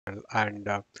And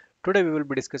today we will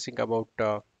be discussing about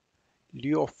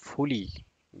Luo Fuli,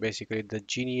 basically the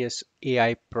genius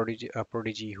AI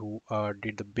prodigy who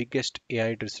did the biggest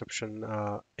AI disruption,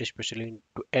 especially in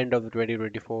to end of the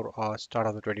 2024 or start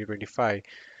of the 2025.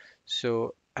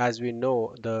 So as we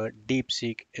know, the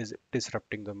DeepSeek is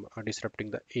disrupting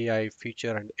the AI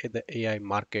feature and the AI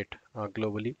market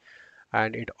globally,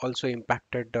 and it also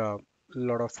impacted a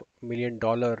lot of $1 million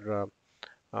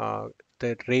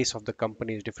the race of the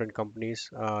companies, different companies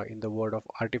in the world of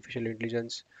artificial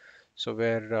intelligence. So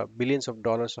where billions of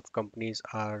dollars of companies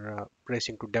are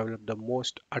racing to develop the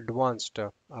most advanced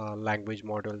language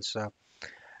models.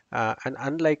 An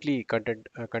unlikely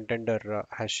contender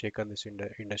has shaken this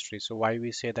industry. So why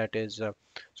we say that is,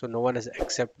 so no one has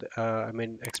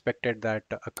expected that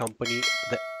a company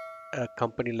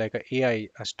like a AI,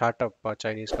 a startup, a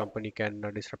Chinese company can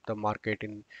disrupt the market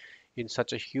in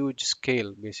such a huge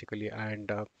scale, basically,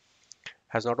 and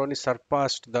has not only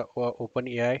surpassed the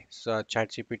OpenAI's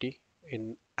ChatGPT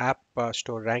in App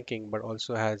Store ranking, but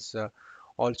also has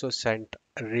also sent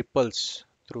ripples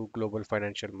through global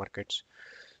financial markets.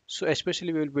 So,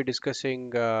 especially, we will be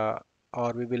discussing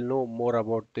or we will know more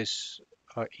about this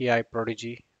AI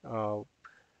prodigy,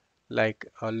 like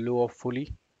Luo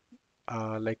Fuli.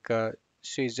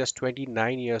 She is just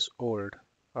 29 years old,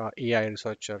 AI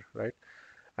researcher, right?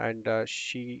 And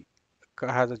she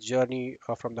has a journey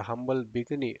from the humble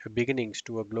beginnings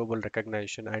to a global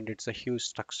recognition, and it's a huge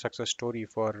success story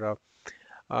for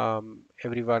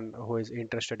everyone who is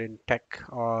interested in tech,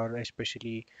 or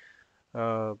especially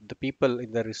the people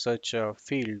in the research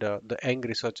field, the young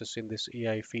researchers in this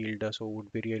AI field, so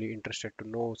would be really interested to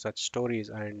know such stories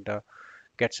and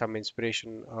get some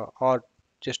inspiration or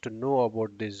just to know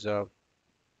about these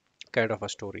kind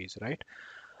of stories, right?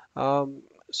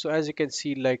 So as you can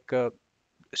see, like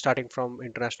starting from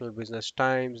International Business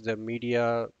Times, the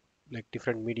media, like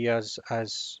different medias,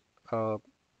 has uh,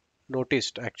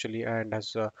 noticed actually and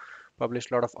has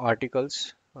published a lot of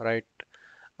articles, right?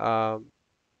 Um,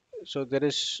 so there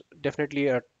is definitely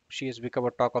a she has become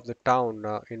a talk of the town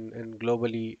in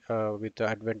globally with the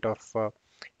advent of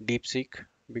DeepSeek,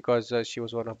 because she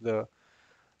was uh,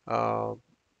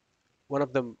 one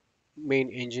of the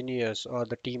main engineers or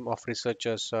the team of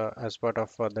researchers as part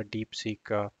of the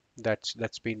DeepSeek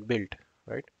that's been built,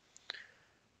 right?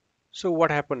 So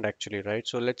what happened actually, right?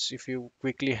 So let's, if you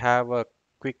quickly have a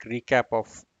quick recap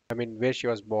of, where she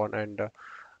was born and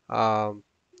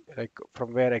like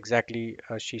from where exactly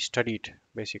she studied,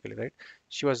 basically, right?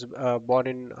 She was born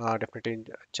in definitely in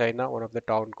China, one of the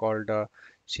town called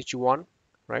Sichuan,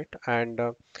 right? And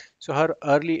so her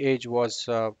early age was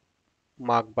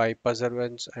marked by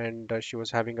perseverance, and she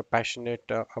was having a passionate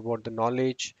about the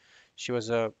knowledge. She was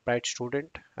a bright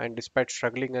student, and despite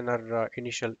struggling in her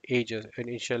initial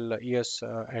years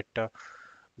at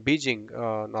Beijing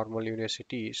Normal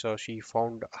University, so she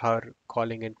found her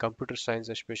calling in computer science,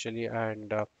 especially,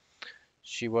 and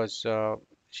she was uh,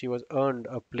 she was earned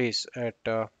a place at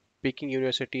Peking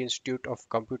University Institute of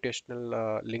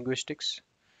Computational Linguistics.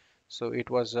 So it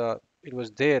was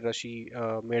there she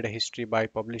made a history by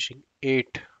publishing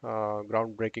eight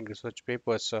groundbreaking research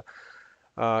papers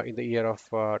in the year of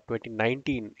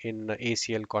 2019 in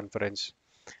ACL conference,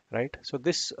 right? So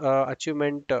this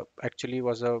achievement actually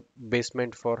was a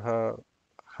basement for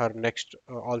her next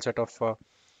all set of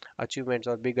achievements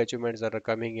or big achievements that are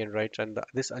coming in, right? And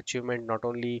this achievement not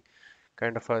only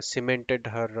kind of cemented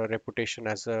her reputation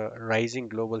as a rising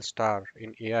global star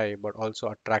in AI, but also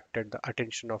attracted the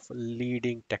attention of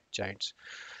leading tech giants.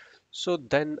 So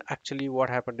then, actually, what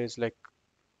happened is like,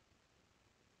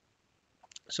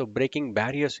 so breaking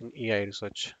barriers in AI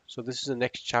research. So this is the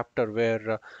next chapter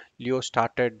where Leo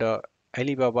started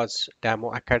Alibaba's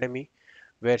Demo Academy,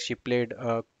 where she played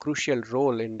a crucial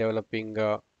role in developing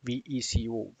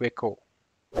VECO,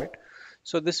 right?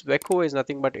 So this VECO is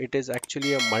nothing but it is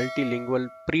actually a multilingual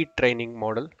pre-training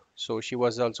model. So she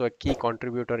was also a key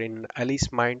contributor in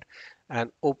Alice Mind,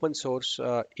 an open source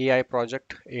AI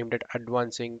project aimed at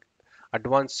advancing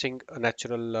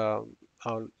natural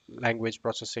language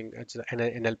processing. It's an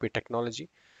NLP technology.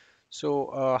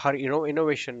 So her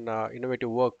innovative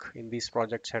work in these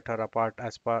projects set her apart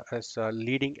as far as a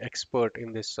leading expert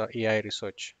in this AI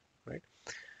research, right?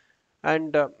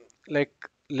 And like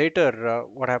later,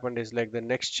 what happened is like the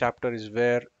next chapter is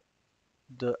where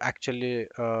the actually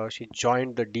she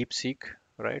joined the DeepSeek,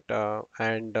 right?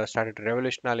 And started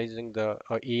revolutionizing the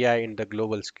AI in the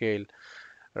global scale,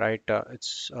 right?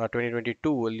 It's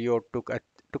 2022. Leo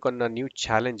took on a new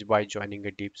challenge by joining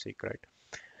a DeepSeek, right?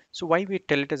 So why we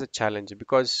tell it as a challenge?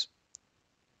 Because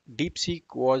DeepSeek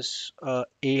was a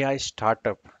AI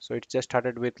startup. So it just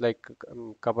started with like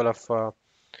a couple of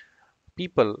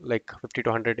people, like 50 to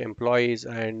 100 employees,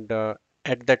 and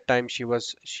at that time she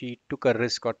took a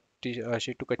risk, or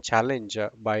she took a challenge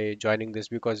by joining this,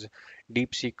 because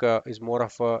DeepSeek is more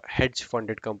of a hedge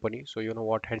funded company. So you know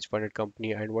what hedge funded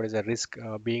company and what is a risk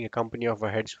being a company of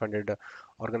a hedge funded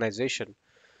organization.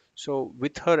 So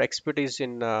with her expertise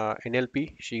in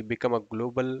NLP, she became a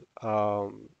global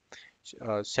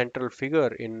central figure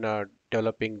in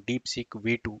developing DeepSeek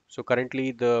V2. So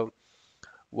currently the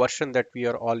version that we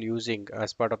are all using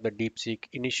as part of the DeepSeek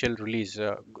initial release,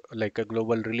 like a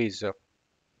global release,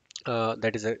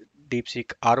 that is a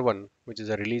DeepSeek R1, which is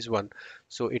a release one.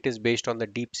 So it is based on the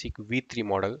DeepSeek V3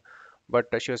 model. But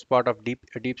she was part of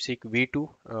DeepSeek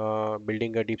V2,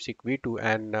 building a DeepSeek V2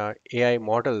 and AI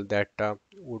model that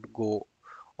would go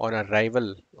on a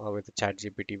rival with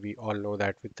ChatGPT. We all know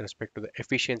that with respect to the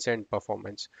efficiency and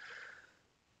performance.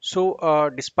 So,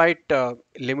 despite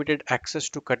limited access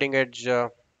to cutting edge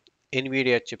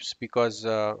NVIDIA chips, because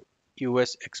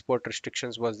US export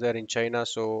restrictions was there in China.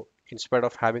 So in spite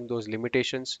of having those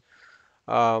limitations,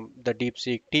 the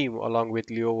DeepSeek team, along with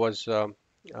Leo, uh,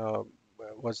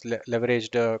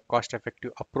 leveraged a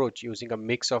cost-effective approach using a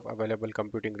mix of available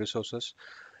computing resources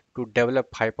to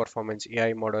develop high-performance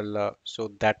AI model.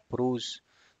 So that proves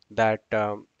that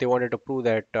they wanted to prove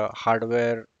that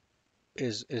hardware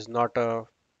is not a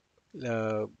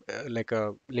like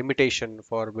a limitation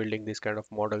for building these kind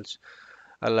of models,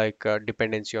 like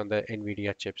dependency on the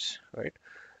NVIDIA chips, right?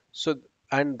 So,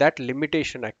 and that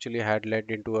limitation actually had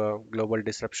led into a global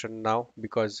disruption now,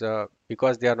 because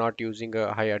they are not using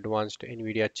a high advanced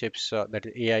NVIDIA chips, that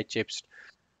is AI chips.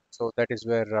 So that is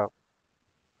where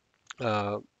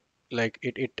uh, like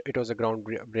it was a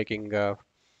groundbreaking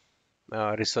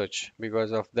research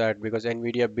because of that, because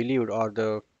NVIDIA believed, or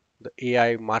the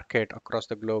AI market across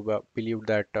the globe believed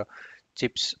that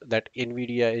chips that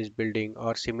NVIDIA is building,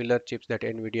 or similar chips that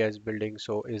NVIDIA is building,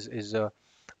 so is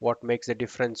what makes the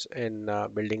difference in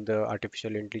building the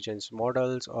artificial intelligence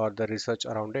models or the research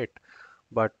around it.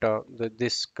 But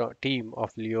this team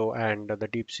of Leo and the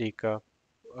DeepSeek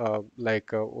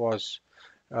was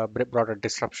brought a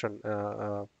disruption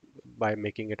by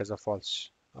making it as a false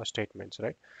statements,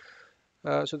 right?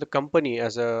 So the company,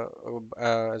 as a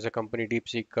company,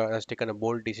 DeepSeek has taken a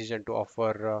bold decision to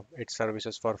offer its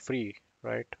services for free,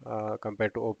 right?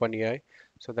 Compared to OpenAI.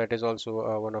 So that is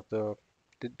also one of the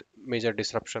major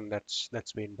disruption that's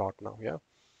been brought now. Yeah.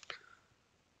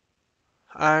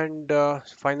 And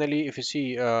finally, if you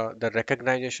see the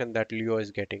recognition that Leo is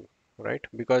getting, right?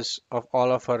 Because of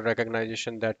all of her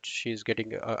recognition that she's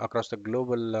getting across the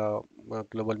global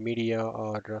media,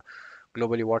 or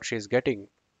globally what she's getting,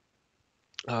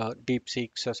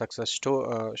 DeepSeek's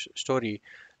story.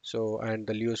 So, and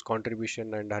the Leo's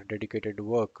contribution and her dedicated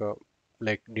work,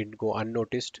 like didn't go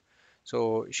unnoticed.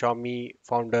 So, Xiaomi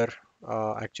founder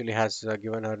actually has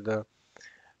given her the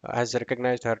has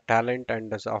recognized her talent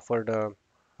and has offered her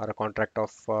a contract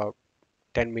of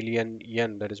 10 million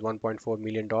yen, that is $1.4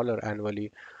 million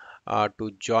annually,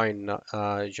 to join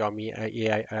Xiaomi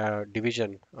AI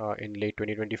division in late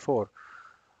 2024.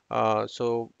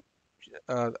 So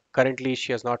currently,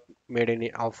 she has not made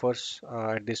any offers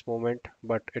at this moment,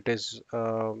 but it is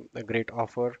a great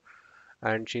offer,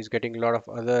 and she's getting a lot of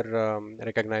other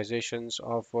recognitions,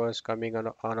 offers coming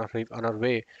on her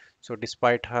way. So,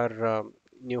 despite her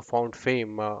newfound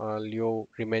fame, Leo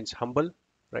remains humble,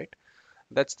 right?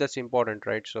 That's important,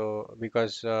 right? So,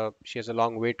 because she has a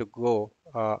long way to go,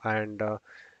 and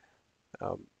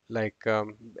um, like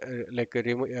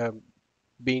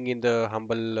being in the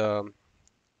humble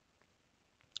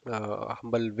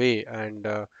way, and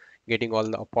getting all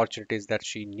the opportunities that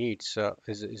she needs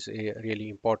is really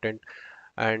important.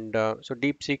 And so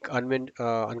DeepSeek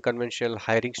unconventional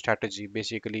hiring strategy,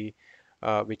 basically,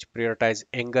 which prioritize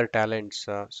younger talents,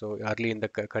 so early in the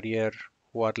career,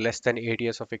 who are less than 8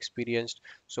 years of experience.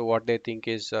 So what they think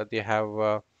is they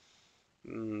have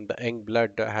the young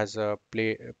blood has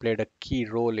played a key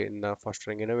role in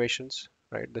fostering innovations.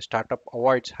 Right, the startup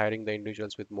avoids individual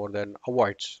with more than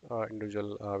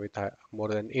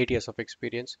 8 years of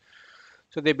experience.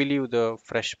 So they believe the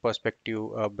fresh perspective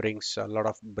brings a lot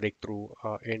of breakthrough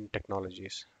in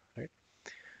technologies. Right.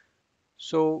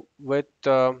 So with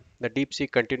the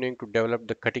DeepSeek continuing to develop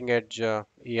the cutting edge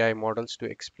AI models to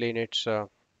expand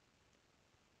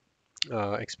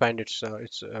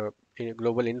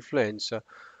global influence.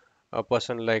 A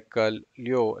person like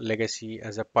Leo legacy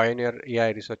as a pioneer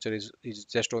AI researcher is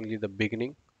just only the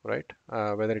beginning, right?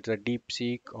 Whether it's a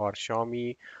DeepSeek or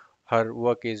Xiaomi, her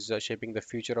work is shaping the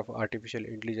future of artificial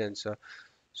intelligence.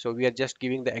 So we are just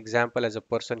giving the example as a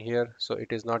person here. So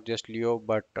it is not just Leo,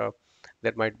 but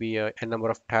there might be a number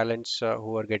of talents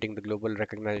who are getting the global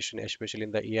recognition, especially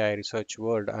in the AI research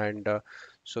world. And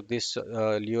so this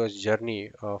Leo's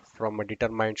journey from a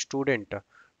determined student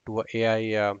to a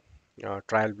AI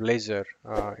trailblazer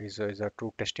is a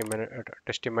true testament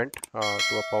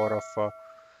to a power of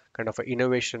kind of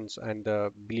innovations and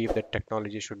the belief that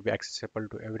technology should be accessible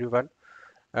to everyone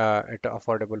at an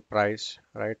affordable price,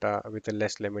 right? With the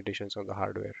less limitations on the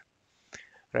hardware,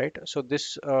 right? So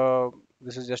this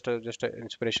is just an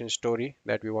inspiration story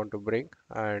that we want to bring,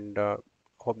 and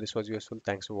hope this was useful.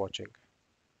 Thanks for watching.